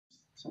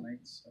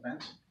tonight's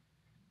event.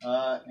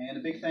 And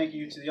a big thank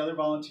you to the other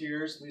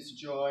volunteers, Lisa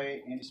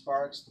Joy, Andy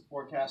Sparks, the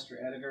forecaster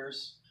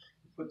editors,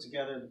 who put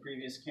together the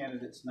previous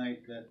candidates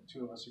night that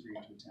two of us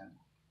agreed to attend.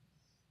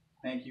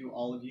 Thank you,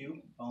 all of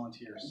you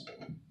volunteers.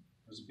 It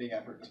was a big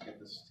effort to get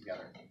this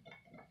together.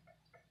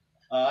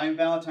 I'm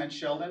Valentine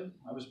Sheldon.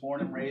 I was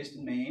born and raised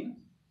in Maine,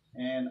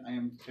 and I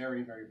am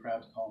very, very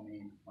proud to call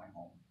Maine my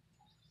home.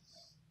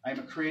 I am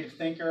a creative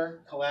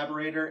thinker,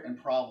 collaborator, and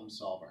problem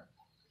solver.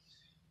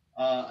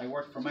 I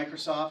worked for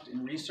Microsoft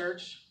in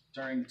research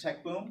during the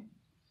tech boom.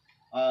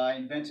 I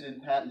invented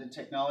and patented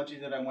technology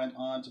that I went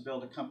on to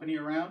build a company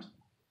around.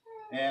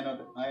 And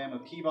I am a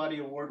Peabody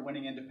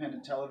Award-winning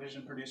independent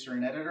television producer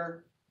and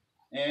editor.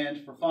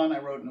 And for fun, I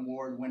wrote an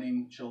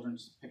award-winning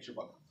children's picture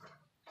book.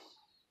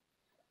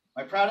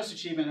 My proudest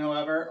achievement,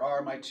 however,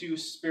 are my two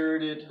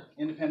spirited,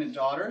 independent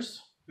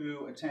daughters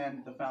who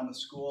attend the Falmouth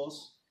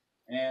schools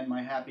and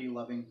my happy,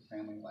 loving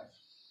family life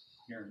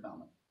here in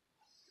Falmouth.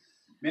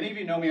 Many of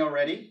you know me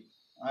already.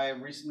 I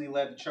have recently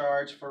led the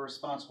charge for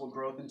responsible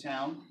growth in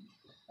town.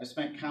 I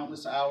spent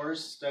countless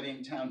hours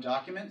studying town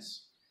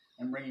documents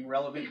and bringing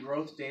relevant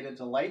growth data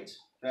to light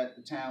that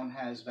the town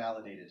has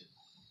validated.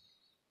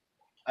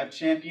 I've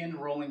championed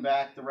rolling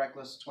back the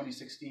reckless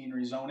 2016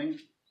 rezoning,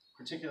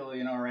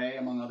 particularly in RA,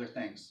 among other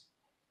things.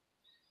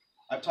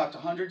 I've talked to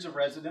hundreds of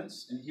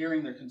residents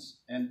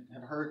and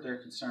have heard their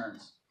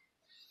concerns,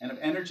 and have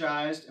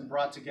energized and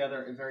brought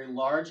together a very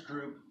large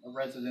group of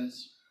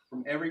residents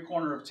from every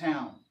corner of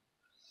town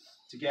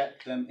to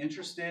get them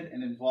interested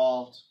and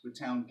involved with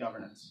town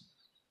governance.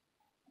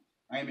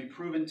 I am a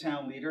proven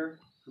town leader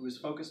who is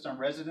focused on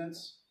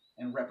residents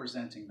and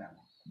representing them.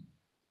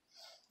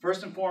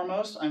 First and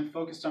foremost, I'm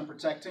focused on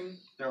protecting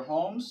their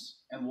homes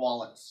and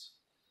wallets,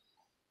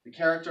 the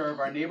character of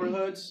our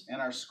neighborhoods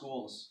and our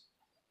schools.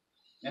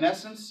 In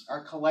essence,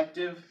 our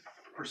collective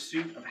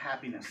pursuit of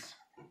happiness.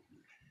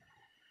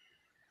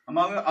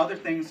 Among the other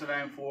things that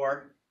I'm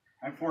for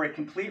a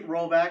complete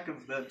rollback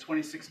of the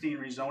 2016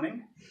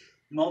 rezoning,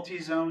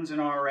 multi-zones in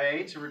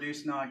RA to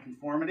reduce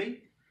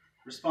nonconformity,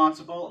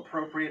 responsible,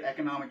 appropriate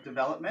economic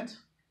development,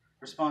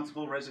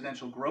 responsible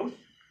residential growth,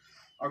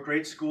 our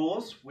great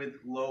schools with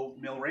low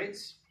mill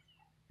rates,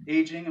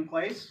 aging in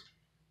place,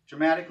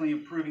 dramatically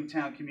improving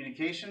town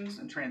communications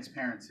and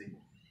transparency.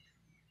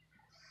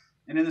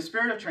 And in the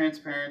spirit of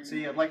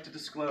transparency, I'd like to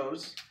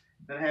disclose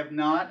that I have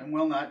not and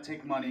will not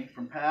take money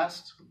from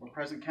past or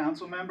present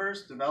council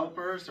members,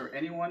 developers, or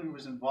anyone who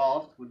was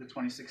involved with the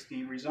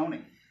 2016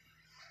 rezoning,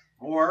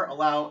 or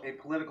allow a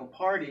political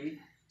party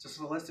to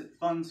solicit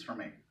funds from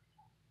me.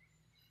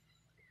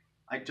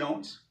 I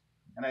don't,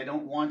 and I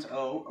don't want to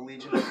owe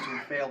allegiance to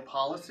a failed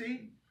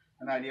policy,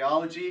 an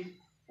ideology,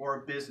 or a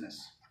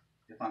business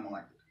if I'm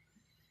elected.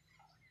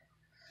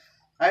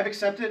 I have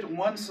accepted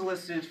one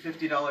solicited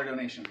 $50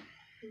 donation.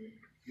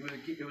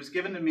 It was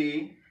given to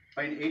me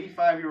by an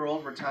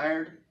 85-year-old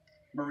retired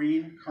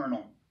Marine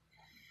colonel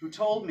who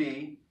told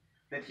me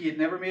that he had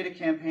never made a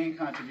campaign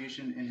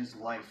contribution in his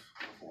life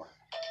before.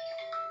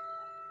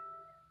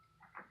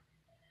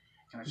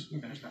 Can I just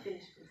finish that?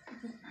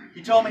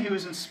 He told me he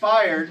was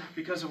inspired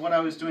because of what I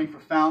was doing for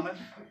Falmouth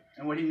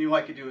and what he knew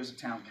I could do as a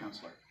town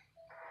councilor.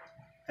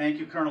 Thank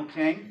you, Colonel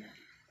King,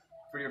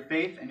 for your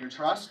faith and your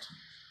trust,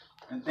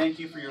 and thank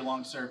you for your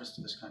long service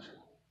to this country.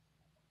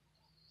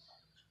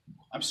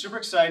 I'm super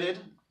excited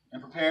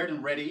and prepared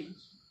and ready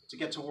to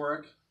get to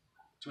work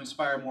to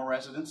inspire more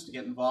residents to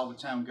get involved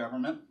with town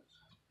government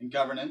and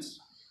governance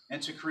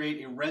and to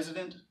create a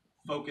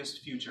resident-focused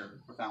future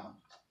for Falmouth.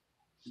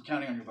 I'm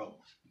counting on your vote.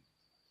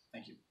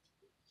 Thank you.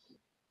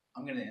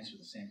 I'm going to answer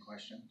the same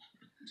question,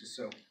 just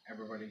so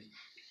everybody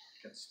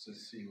gets to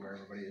see where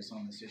everybody is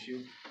on this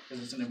issue,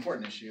 because it's an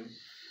important issue,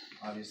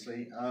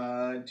 obviously.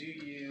 Do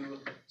you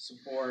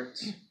support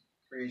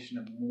creation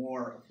of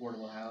more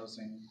affordable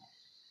housing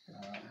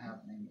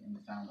happening in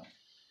Falmouth?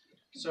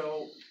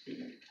 So,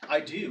 I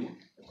do,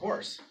 of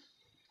course.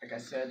 Like I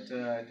said,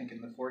 I think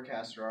in the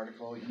Forecaster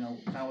article,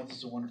 Falmouth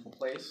is a wonderful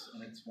place,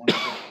 and it's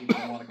wonderful that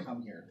people want to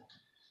come here.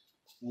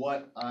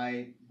 What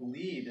I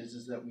believe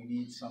is that we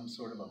need some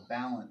sort of a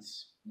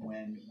balance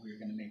when we're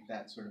going to make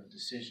that sort of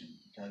decision,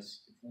 because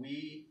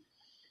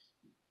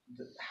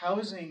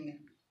housing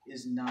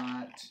is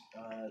not,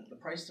 the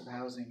price of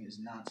housing is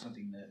not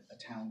something that a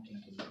town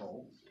can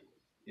control.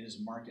 It is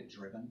market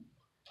driven.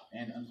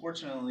 And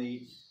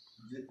unfortunately,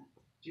 the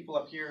people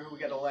up here who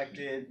get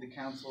elected, the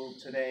council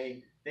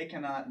today, they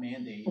cannot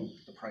mandate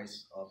the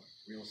price of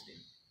real estate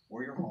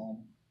or your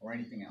home or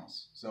anything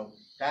else. So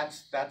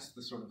that's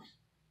the sort of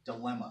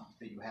dilemma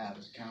that you have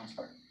as a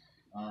councilor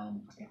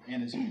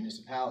and as a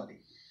municipality.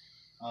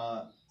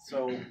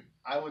 So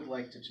I would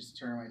like to just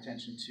turn my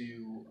attention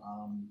to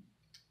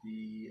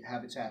the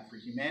Habitat for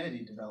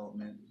Humanity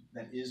development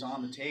that is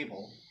on the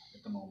table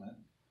at the moment,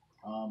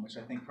 which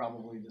I think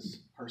probably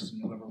this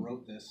person, whoever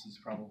wrote this, is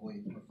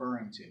probably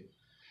referring to.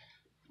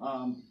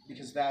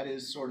 Because that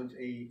is sort of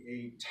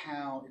a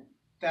town,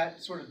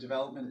 that sort of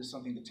development is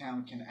something the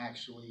town can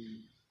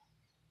actually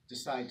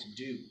decide to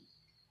do.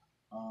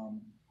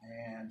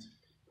 And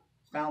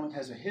Falmouth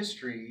has a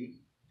history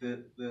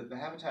the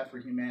Habitat for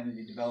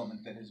Humanity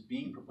development that is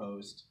being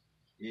proposed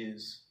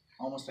is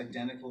almost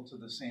identical to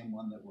the same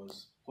one that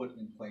was put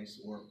in place,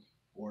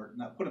 or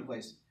not put in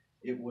place.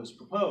 It was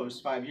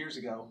proposed 5 years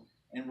ago,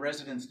 and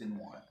residents didn't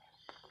want it.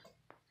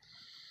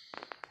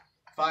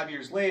 5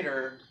 years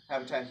later,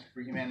 Habitat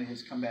for Humanity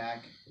has come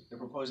back. They're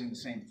proposing the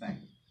same thing.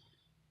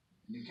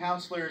 New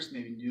counselors,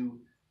 maybe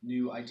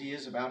new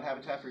ideas about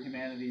Habitat for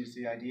Humanity is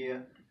the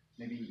idea.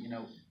 Maybe, you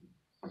know,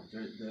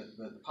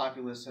 the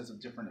populace has a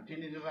different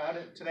opinion about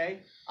it today.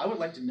 I would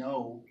like to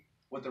know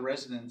what the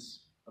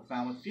residents of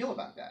Falmouth feel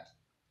about that.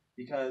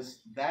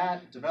 Because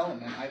that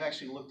development, I've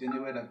actually looked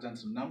into it. I've done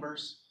some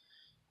numbers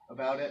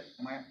about it.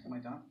 Am I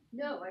done?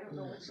 No, I don't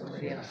know what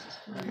somebody else is.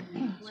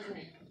 Wasn't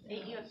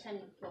it? You have 10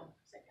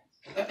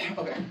 seconds.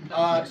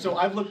 Okay. So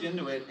I've looked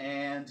into it,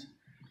 and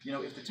you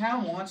know, if the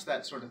town wants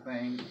that sort of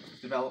thing,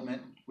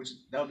 development, which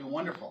that would be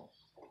wonderful.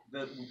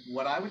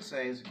 What I would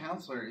say as a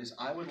counselor is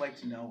I would like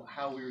to know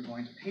how we were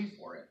going to pay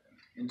for it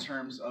in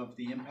terms of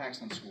the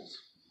impacts on schools.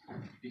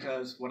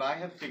 Because what I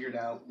have figured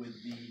out with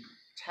the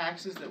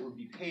taxes that would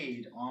be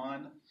paid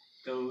on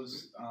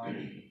those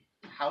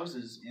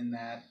houses in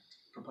that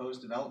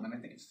proposed development, I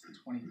think it's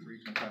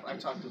 23, 25. I've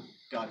talked to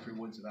Godfrey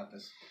Woods about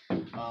this.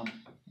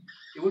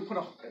 It would put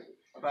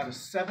about a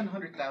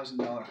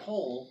 $700,000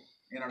 hole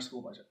in our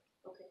school budget.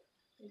 Okay,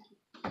 thank you.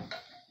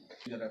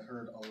 That I've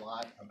heard a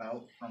lot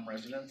about from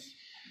residents.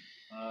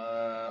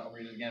 I'll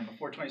read it again.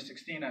 Before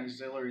 2016,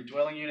 auxiliary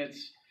dwelling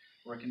units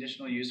were a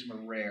conditional use and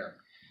were rare.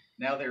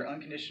 Now they're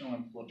unconditional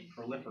and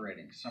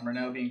proliferating. Some are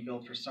now being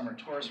built for summer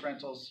tourist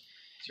rentals,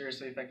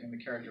 seriously affecting the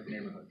character of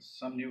neighborhoods.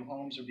 Some new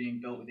homes are being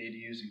built with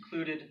ADUs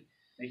included,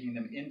 making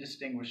them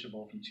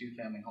indistinguishable from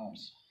two-family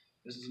homes.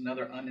 This is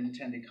another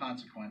unintended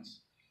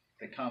consequence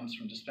that comes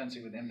from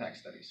dispensing with impact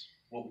studies.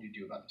 What would you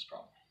do about this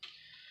problem?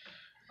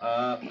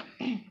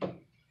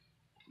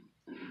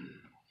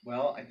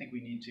 Well, I think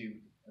we need to,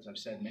 as I've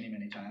said many,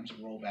 many times,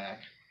 roll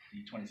back the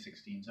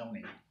 2016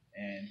 zoning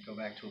and go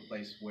back to a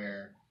place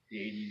where the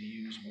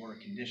ADUs were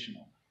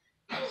conditional.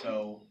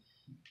 So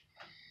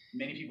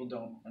many people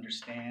don't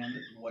understand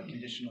what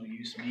conditional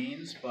use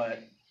means,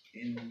 but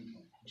in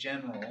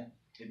general,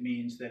 it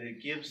means that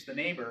it gives the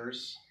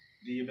neighbors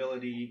the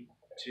ability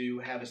to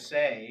have a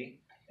say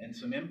and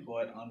some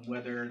input on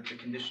whether the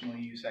conditional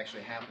use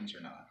actually happens or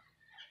not.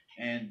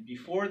 And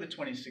before the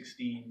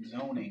 2016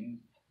 zoning,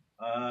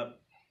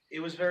 it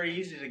was very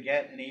easy to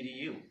get an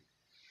ADU.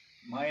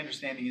 My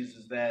understanding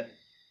is that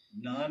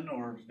none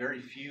or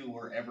very few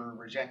were ever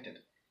rejected.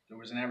 There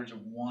was an average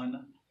of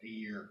 1 a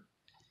year.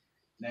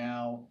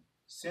 Now,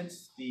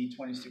 since the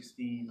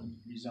 2016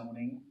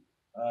 rezoning,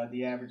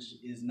 the average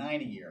is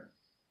 9 a year.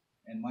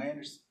 And my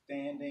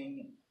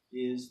understanding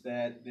is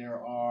that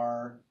there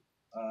are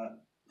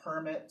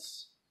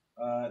permits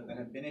that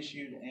have been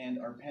issued and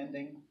are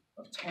pending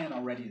of 10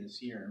 already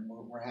this year, and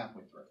we're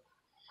halfway through.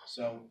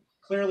 So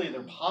clearly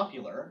they're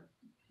popular.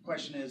 The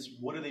question is,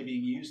 what are they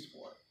being used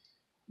for?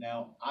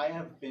 Now, I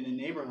have been in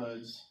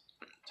neighborhoods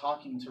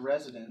talking to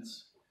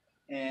residents,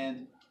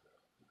 and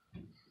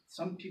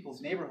some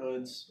people's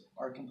neighborhoods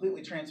are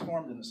completely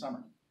transformed in the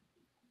summer.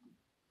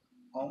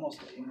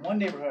 Almost in one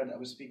neighborhood I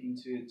was speaking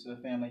to a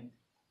family,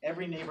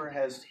 every neighbor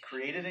has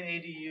created an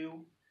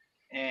ADU,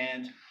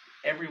 and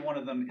every one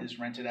of them is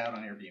rented out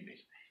on Airbnb.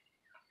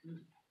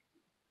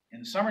 In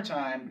the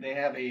summertime, they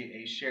have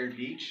a shared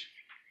beach.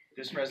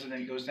 This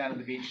resident goes down to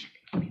the beach.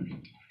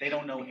 They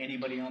don't know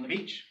anybody on the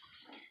beach.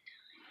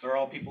 They're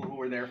all people who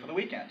were there for the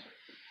weekend.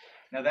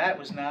 Now that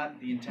was not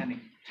the intended.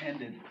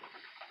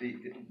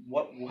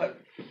 What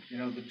you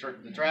know, the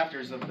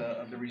drafters of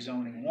the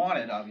rezoning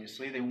wanted.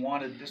 Obviously, they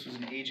wanted, this was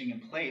an aging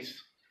in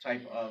place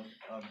type of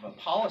a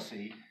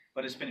policy,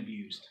 but it's been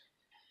abused.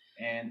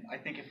 And I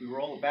think if we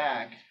roll it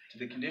back to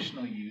the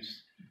conditional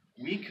use,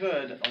 we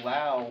could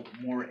allow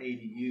more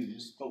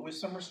ADUs, but with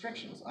some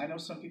restrictions. I know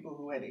some people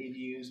who had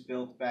ADUs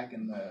built back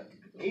in the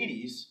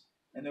 80s,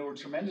 and there were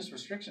tremendous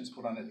restrictions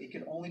put on it. It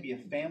could only be a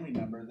family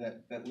member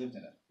that lived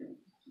in it.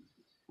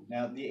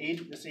 Now,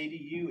 this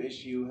ADU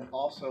issue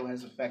also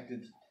has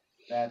affected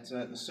that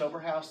the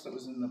sober house that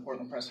was in the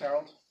Portland Press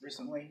Herald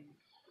recently.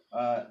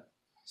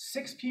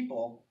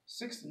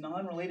 6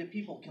 non-related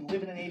people can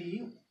live in an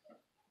ADU.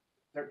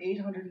 They're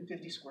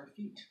 850 square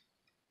feet.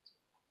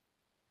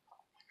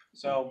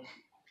 So,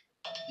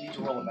 you need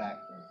to roll it back.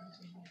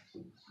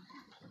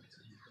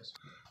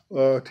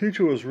 A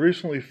teacher was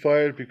recently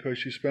fired because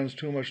she spends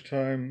too much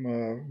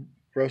time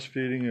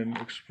breastfeeding and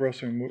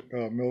expressing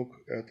milk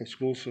at the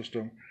school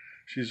system.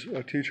 She's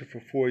a teacher for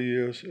 4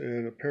 years,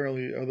 and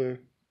apparently other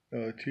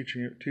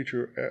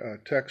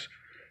techs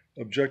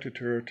objected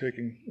to her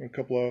taking a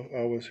couple of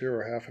hours here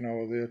or half an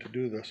hour there to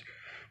do this.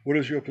 What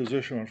is your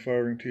position on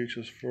firing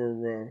teachers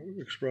for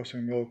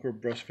expressing milk or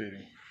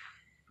breastfeeding?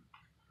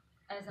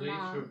 As a Please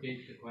mom.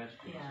 repeat the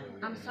question. Yeah.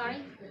 I'm sorry?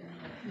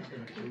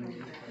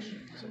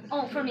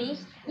 Oh, for me?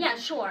 Yeah,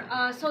 sure.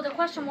 So the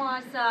question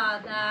was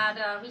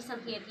that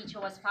recently a teacher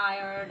was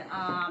fired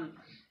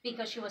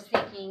because she was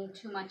taking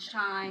too much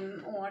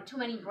time or too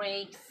many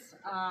breaks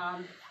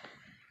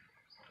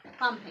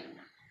pumping.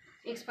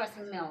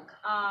 expressing milk.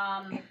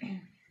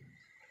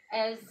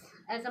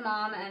 As a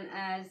mom and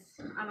as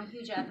I'm a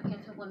huge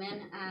advocate for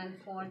women and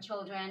for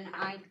children,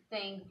 I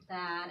think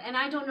that, and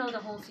I don't know the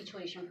whole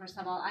situation. First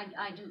of all,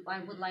 I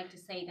would like to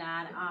say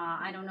that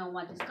I don't know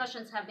what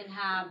discussions have been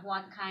had,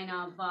 what kind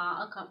of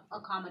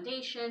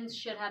accommodations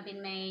should have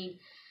been made.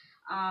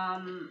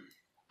 And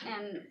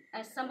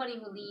as somebody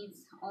who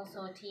leads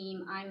also a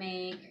team, I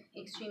make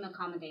extreme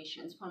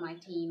accommodations for my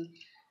team.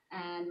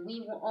 And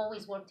we will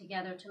always work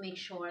together to make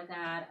sure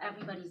that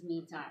everybody's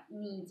needs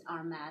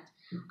are met.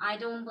 I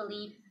don't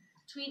believe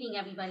treating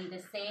everybody the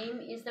same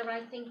is the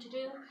right thing to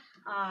do.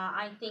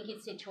 I think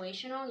it's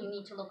situational. You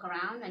need to look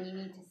around and you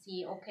need to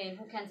see, okay,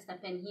 who can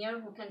step in here,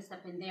 who can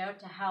step in there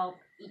to help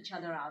each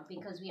other out,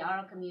 because we are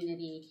a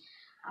community.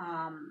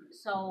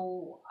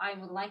 So I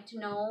would like to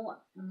know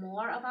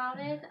more about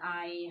it.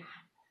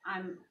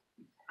 I'm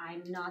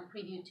not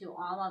privy to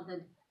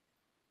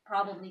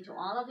probably to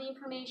all of the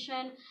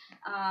information,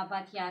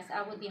 but yes,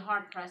 I would be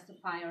hard pressed to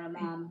fire a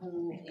mom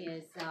who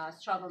is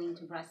struggling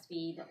to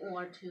breastfeed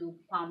or to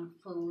pump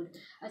food,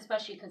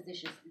 especially because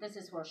this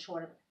is for a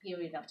short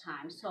period of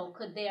time. So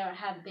could there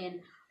have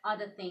been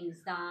other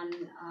things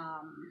done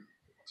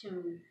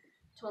to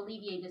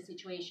alleviate the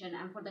situation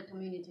and for the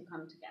community to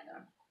come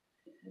together?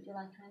 Would you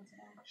like to answer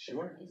that?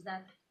 Sure. Is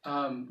that?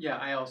 Yeah,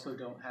 I also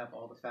don't have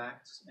all the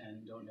facts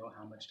and don't know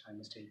how much time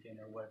was taken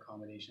or what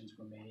accommodations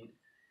were made,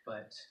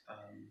 but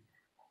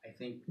I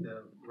think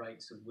the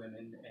rights of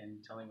women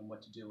and telling them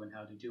what to do and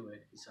how to do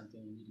it is something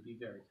you need to be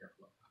very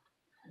careful about.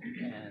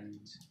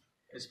 And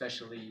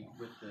especially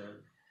with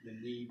the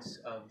needs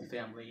of the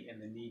family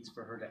and the needs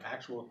for her to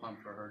actual pump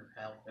for her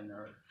health and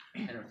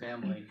her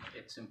family,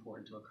 it's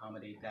important to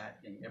accommodate that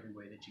in every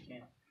way that you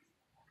can.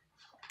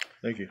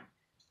 Thank you.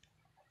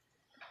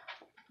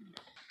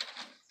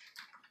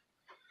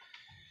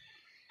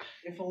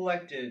 If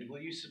elected, will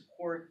you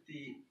support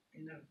the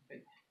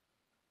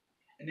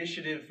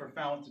initiative for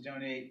Falmouth to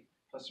donate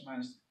plus or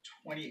minus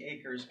 20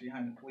 acres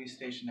behind the police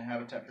station to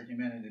Habitat for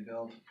Humanity to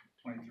build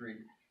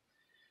 23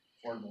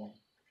 affordable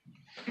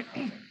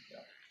housing?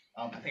 Yeah.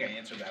 I think I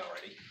answered that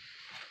already.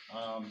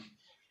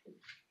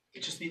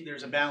 It just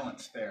there's a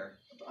balance there.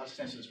 I'll just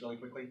answer this really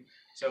quickly.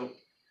 So,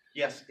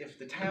 yes, if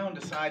the town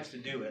decides to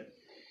do it,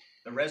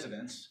 the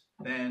residents,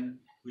 then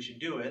we should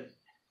do it.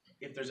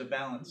 If there's a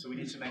balance, so we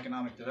need some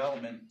economic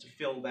development to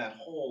fill that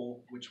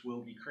hole which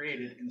will be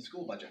created in the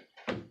school budget.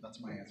 That's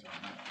my answer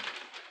on that one.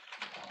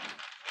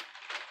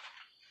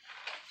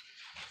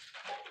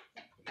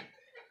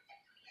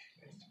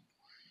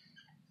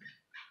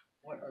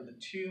 What are the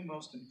two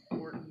most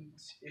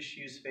important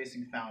issues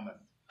facing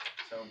Falmouth?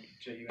 So,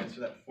 Jay, you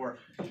answered that before.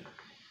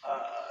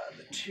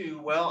 The two,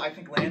 well, I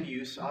think land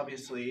use,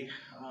 obviously,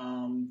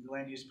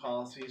 land use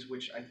policies,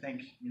 which I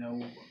think,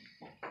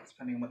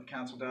 depending on what the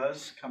council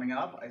does coming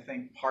up, I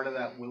think part of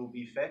that will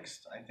be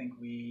fixed. I think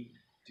we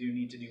do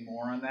need to do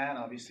more on that.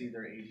 Obviously,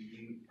 there are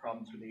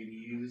problems with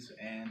ADUs,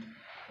 and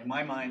in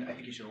my mind, I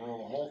think you should roll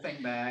the whole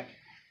thing back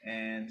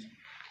and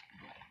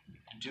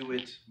do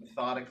it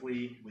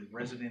methodically with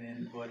resident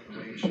input, the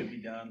way it should be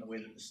done, the way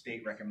that the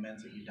state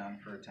recommends it be done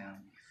for a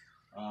town.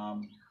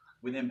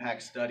 With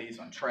impact studies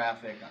on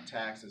traffic, on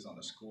taxes, on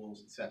the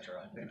schools,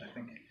 etc. I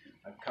think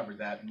I've covered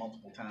that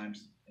multiple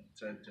times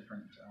at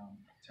different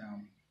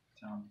town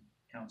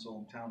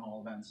council, town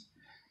hall events.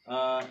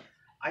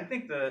 I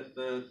think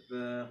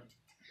the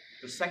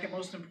second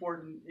most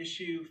important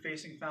issue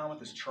facing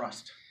Falmouth is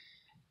trust.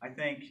 I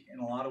think in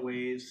a lot of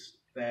ways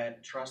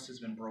that trust has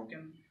been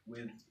broken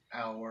with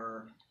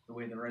the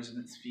way the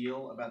residents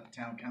feel about the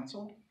town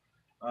council,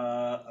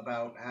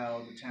 about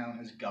how the town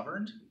has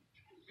governed.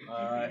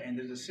 And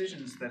the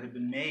decisions that have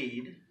been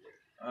made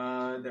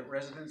that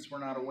residents were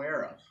not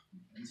aware of.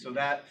 And so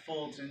that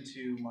folds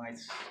into my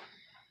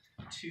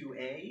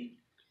 2A,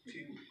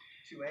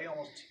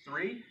 almost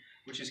 3,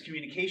 which is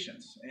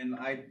communications. And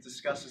I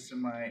discussed this in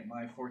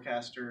my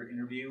forecaster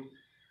interview,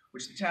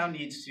 which the town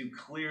needs to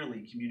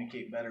clearly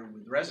communicate better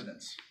with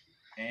residents.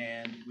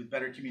 And with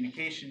better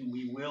communication,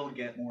 we will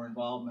get more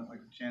involvement, like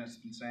Janice has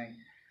been saying,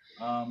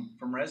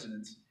 from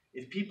residents.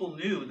 If people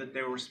knew that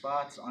there were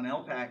spots on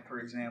LPAC, for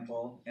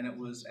example, and it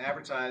was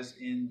advertised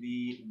in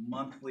the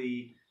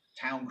monthly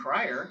town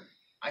crier,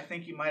 I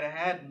think you might have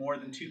had more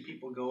than 2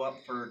 people go up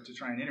to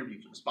try and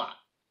interview for the spot.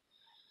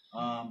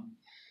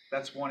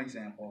 That's one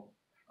example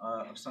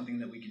of something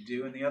that we could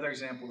do. And the other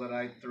example that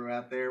I threw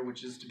out there,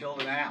 which is to build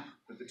an app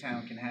that the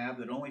town can have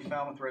that only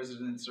Falmouth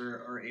residents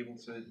are able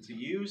to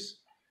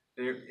use,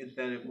 that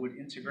it would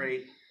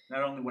integrate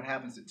not only what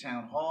happens at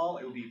town hall,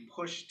 it would be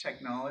push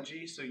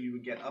technology, so you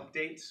would get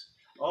updates.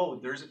 Oh,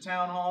 there's a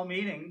town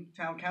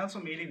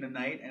council meeting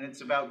tonight, and it's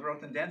about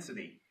growth and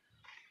density.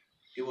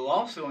 It will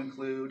also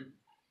include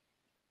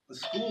the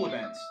school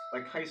events,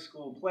 like high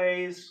school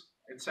plays,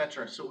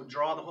 etc. So it would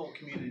draw the whole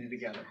community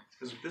together,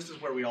 because this is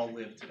where we all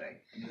live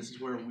today, and this is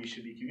where we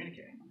should be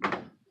communicating.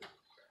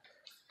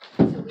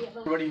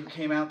 Everybody who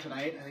came out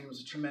tonight, I think it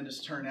was a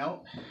tremendous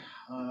turnout,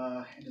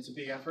 and it's a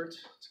big effort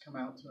to come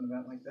out to an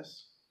event like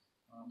this.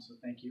 So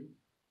thank you.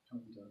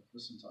 coming to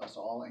listen to us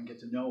all and get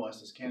to know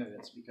us as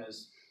candidates,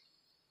 because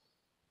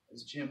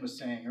as Jim was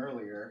saying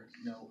earlier,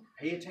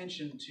 pay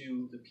attention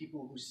to the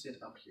people who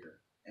sit up here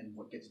and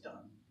what gets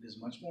done. It is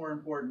much more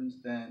important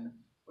than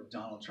what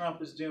Donald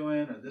Trump is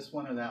doing or this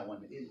one or that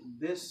one.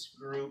 This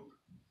group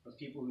of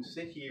people who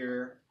sit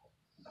here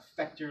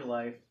affect your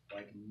life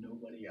like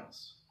nobody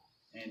else.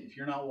 And if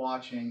you're not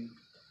watching,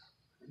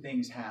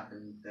 things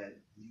happen that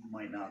you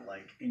might not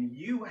like, and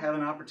you have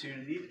an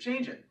opportunity to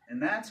change it.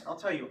 And I'll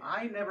tell you,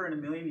 I never in a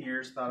million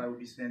years thought I would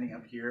be standing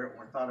up here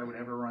or thought I would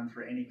ever run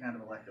for any kind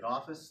of elected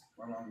office,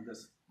 let alone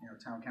this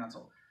town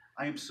council.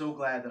 I am so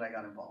glad that I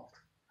got involved.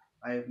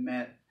 I have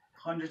met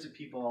hundreds of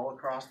people all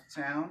across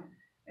the town,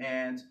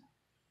 and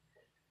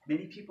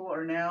many people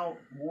are now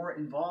more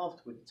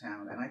involved with the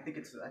town, and I think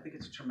it's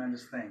a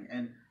tremendous thing.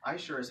 And I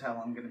sure as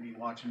hell am going to be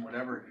watching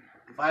whatever.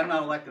 If I'm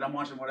not elected, I'm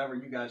watching whatever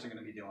you guys are going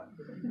to be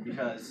doing,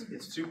 because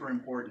it's super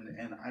important.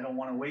 And I don't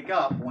want to wake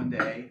up one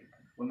day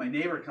when my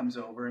neighbor comes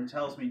over and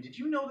tells me, "Did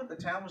you know that the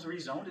town was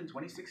rezoned in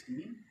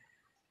 2016?"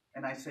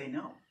 And I say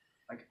no.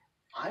 Like,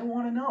 I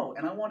want to know,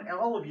 and I want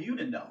all of you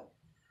to know,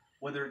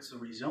 whether it's the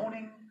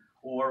rezoning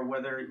or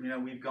whether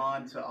we've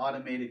gone to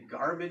automated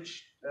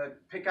garbage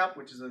pickup,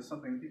 which is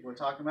something that people are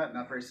talking about,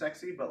 not very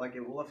sexy, but like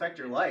it will affect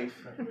your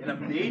life in a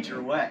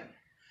major way.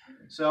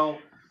 So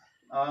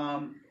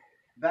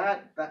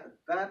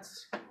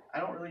that's I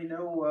don't really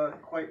know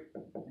quite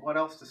what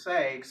else to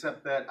say,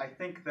 except that I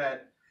think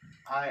that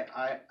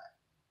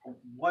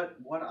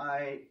what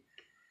I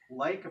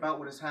like about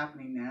what is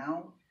happening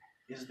now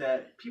is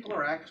that people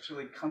are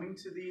actually coming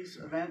to these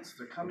events.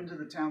 They're coming to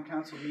the town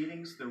council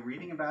meetings. They're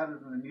reading about it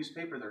in the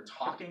newspaper. They're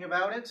talking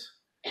about it.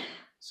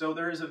 So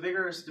there is a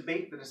vigorous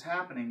debate that is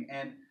happening,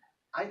 and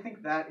I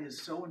think that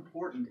is so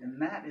important. And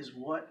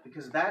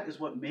because that is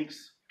what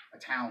makes a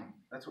town.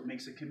 That's what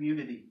makes a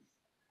community.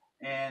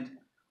 And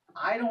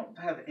I don't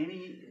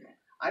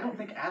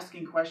think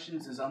asking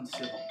questions is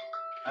uncivil.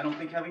 I don't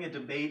think having a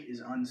debate is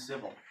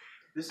uncivil.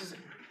 This is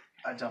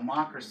a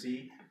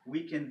democracy.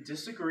 We can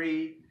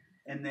disagree,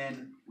 and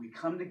then we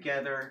come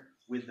together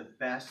with the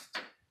best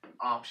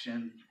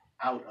option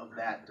out of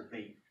that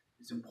debate.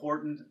 It's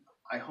important.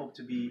 I hope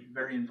to be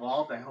very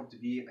involved. I hope to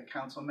be a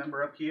council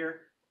member up here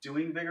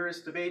doing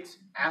vigorous debates,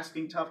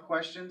 asking tough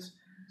questions,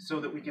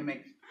 so that we can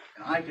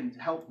I can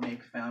help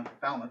make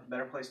Falmouth a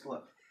better place to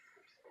live.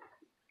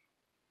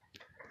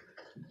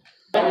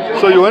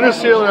 So you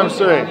understand what I'm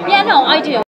saying? Yeah, no, I do.